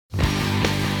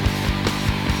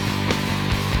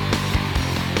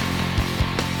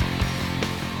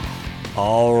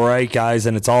All right, guys,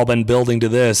 and it's all been building to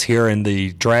this here in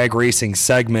the drag racing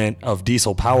segment of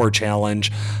Diesel Power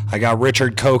Challenge. I got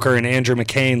Richard Coker and Andrew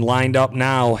McCain lined up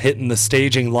now, hitting the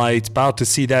staging lights, about to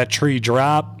see that tree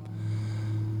drop.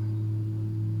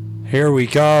 Here we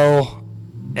go,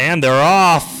 and they're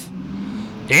off.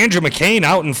 Andrew McCain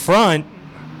out in front.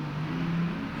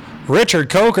 Richard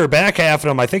Coker back half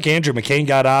of him. I think Andrew McCain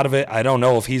got out of it. I don't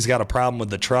know if he's got a problem with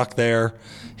the truck there.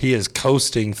 He is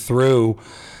coasting through.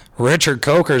 Richard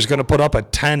Coker is going to put up a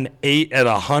 10.8 at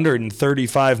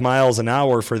 135 miles an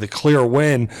hour for the clear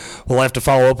win. We'll have to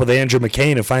follow up with Andrew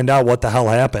McCain and find out what the hell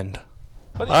happened.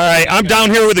 All right, I'm down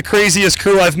here with the craziest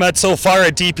crew I've met so far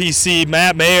at DPC,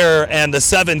 Matt Mayer and the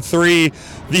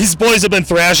 7-3. These boys have been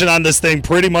thrashing on this thing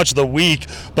pretty much the week,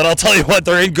 but I'll tell you what,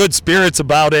 they're in good spirits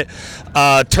about it.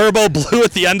 Turbo blew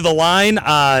at the end of the line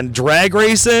on drag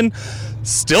racing.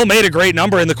 Still made a great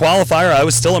number in the qualifier. I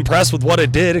was still impressed with what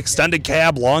it did. Extended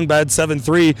cab, long bed,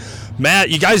 7.3. Matt,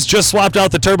 you guys just swapped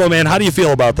out the Turbo Man. How do you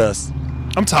feel about this?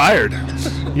 I'm tired,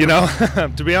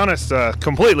 to be honest,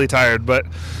 completely tired, but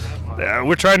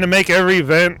we're trying to make every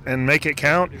event and make it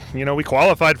count. We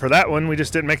qualified for that one. We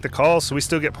just didn't make the call, so we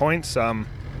still get points.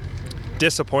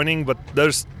 Disappointing, but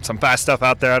there's some fast stuff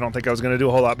out there. I don't think I was going to do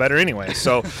a whole lot better anyway.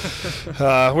 So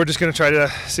we're just going to try to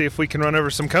see if we can run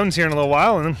over some cones here in a little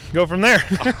while and then go from there.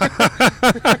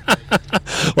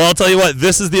 Well, I'll tell you what,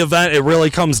 this is the event. It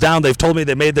really comes down. They've told me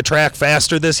they made the track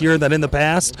faster this year than in the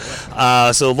past.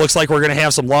 So it looks like we're going to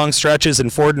have some long stretches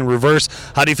in forward and reverse.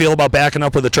 How do you feel about backing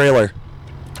up with the trailer?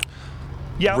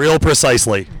 Yeah. Real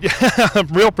precisely. Yeah,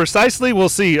 real precisely. We'll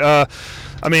see.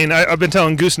 I've been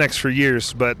telling goosenecks for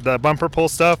years, but the bumper pull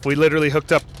stuff, we literally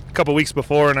hooked up a couple weeks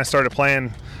before and I started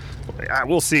playing.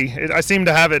 We'll see. I seem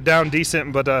to have it down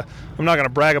decent, but I'm not going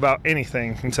to brag about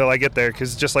anything until I get there,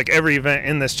 because just like every event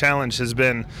in this challenge has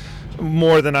been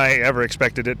more than I ever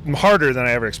expected it, harder than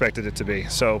I ever expected it to be.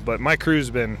 So, but my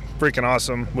crew's been freaking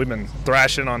awesome. We've been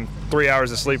thrashing on 3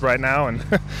 hours of sleep right now, and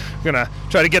I'm going to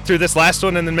try to get through this last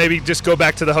one and then maybe just go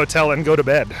back to the hotel and go to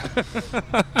bed.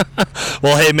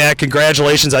 Well, hey, Matt,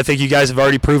 congratulations. I think you guys have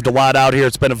already proved a lot out here.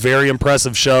 It's been a very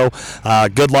impressive show.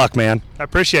 Good luck, man. I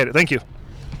appreciate it. Thank you.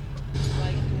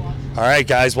 All right,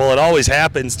 guys. Well, it always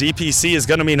happens. DPC is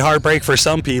going to mean heartbreak for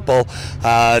some people.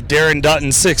 Darren Dutton,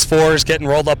 6'4", is getting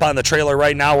rolled up on the trailer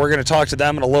right now. We're going to talk to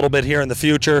them in a little bit here in the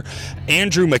future.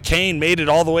 Andrew McCain made it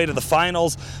all the way to the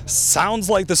finals. Sounds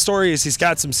like the story is he's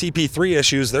got some CP3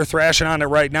 issues. They're thrashing on it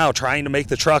right now, trying to make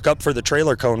the truck up for the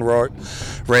trailer cone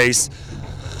race.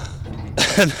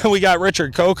 And then we got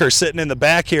Richard Coker sitting in the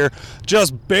back here,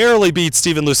 just barely beat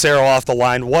Steven Lucero off the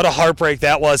line. What a heartbreak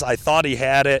that was. I thought he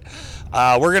had it.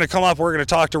 We're going to come up, we're going to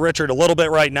talk to Richard a little bit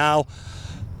right now,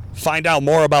 find out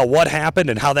more about what happened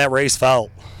and how that race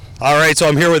felt. All right, so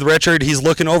I'm here with Richard. He's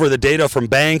looking over the data from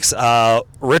Banks.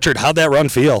 Richard, how'd that run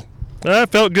feel? I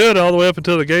felt good all the way up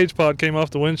until the gauge pod came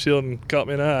off the windshield and caught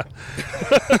me in the eye.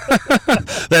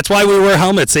 That's why we wear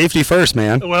helmets. Safety first,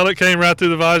 man. Well, it came right through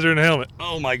the visor and the helmet.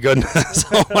 Oh, my goodness.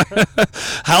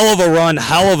 Hell of a run,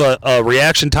 hell of a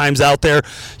reaction times out there.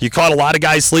 You caught a lot of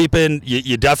guys sleeping.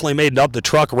 You definitely made it up. The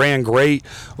truck ran great.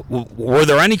 Were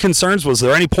there any concerns? Was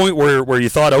there any point where you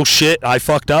thought, oh, shit, I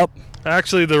fucked up?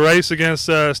 Actually, the race against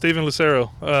Steven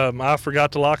Lucero, I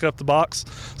forgot to lock up the box,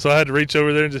 so I had to reach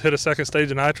over there and just hit a second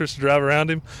stage of nitrous to drive around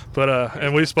him. But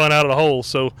and we spun out of the hole,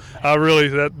 so I really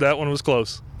that one was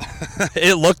close.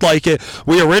 It looked like it.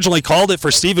 We originally called it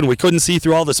for Steven. We couldn't see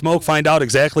through all the smoke, find out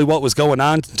exactly what was going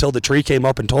on until the tree came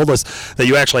up and told us that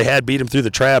you actually had beat him through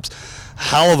the traps.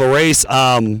 Hell of a race.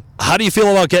 How do you feel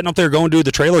about getting up there going to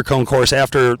the trailer cone course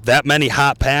after that many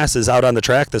hot passes out on the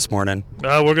track this morning?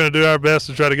 We're going to do our best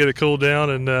to try to get it cooled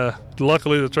down, and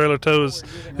luckily the trailer tow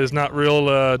is not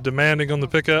real demanding on the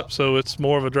pickup, so it's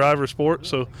more of a driver sport.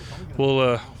 So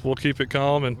we'll keep it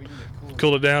calm and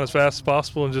cool it down as fast as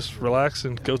possible and just relax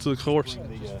and go to the course.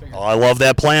 Oh, I love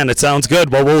that plan. It sounds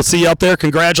good. Well, we'll see you up there.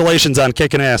 Congratulations on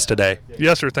kicking ass today.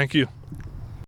 Yes, sir. Thank you.